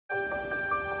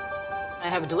I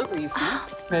have a delivery, you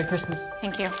fool. Merry Christmas.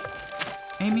 Thank you.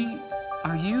 Amy,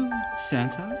 are you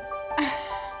Santa?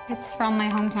 It's from my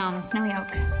hometown, Snowy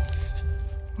Oak.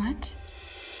 What?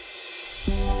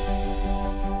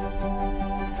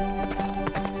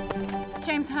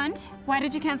 James Hunt, why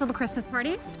did you cancel the Christmas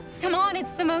party? Come on,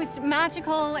 it's the most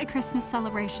magical Christmas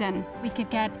celebration. We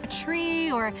could get a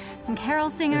tree or some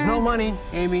carol singers. There's no money,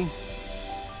 Amy.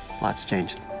 Lots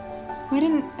changed. Why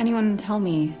didn't anyone tell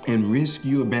me? And risk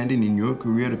you abandoning your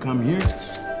career to come here?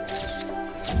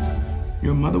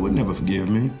 Your mother would never forgive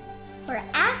me. We're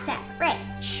asset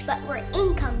rich, but we're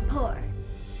income poor.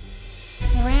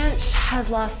 The ranch has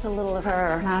lost a little of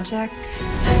her magic.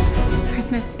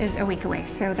 Christmas is a week away,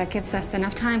 so that gives us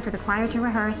enough time for the choir to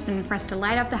rehearse and for us to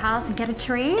light up the house and get a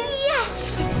tree.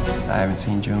 Yes! I haven't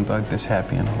seen Junebug this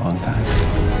happy in a long time.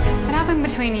 What happened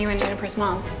between you and Juniper's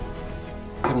mom?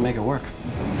 Couldn't make it work.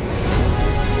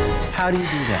 How do you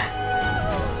do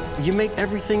that? You make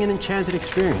everything an enchanted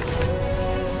experience.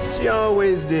 She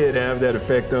always did have that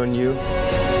effect on you.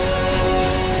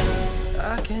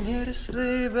 I can hear the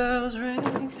sleigh bells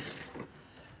ring.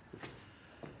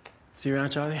 See you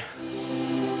around, Charlie?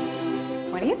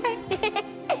 What do you think?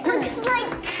 Looks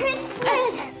like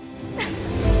Christmas!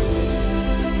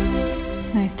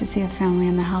 It's nice to see a family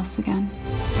in the house again.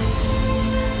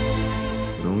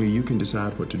 But only you can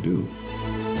decide what to do.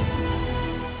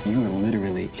 You are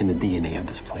literally in the DNA of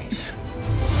this place.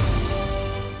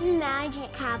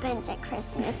 Magic happens at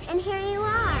Christmas, and here you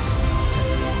are.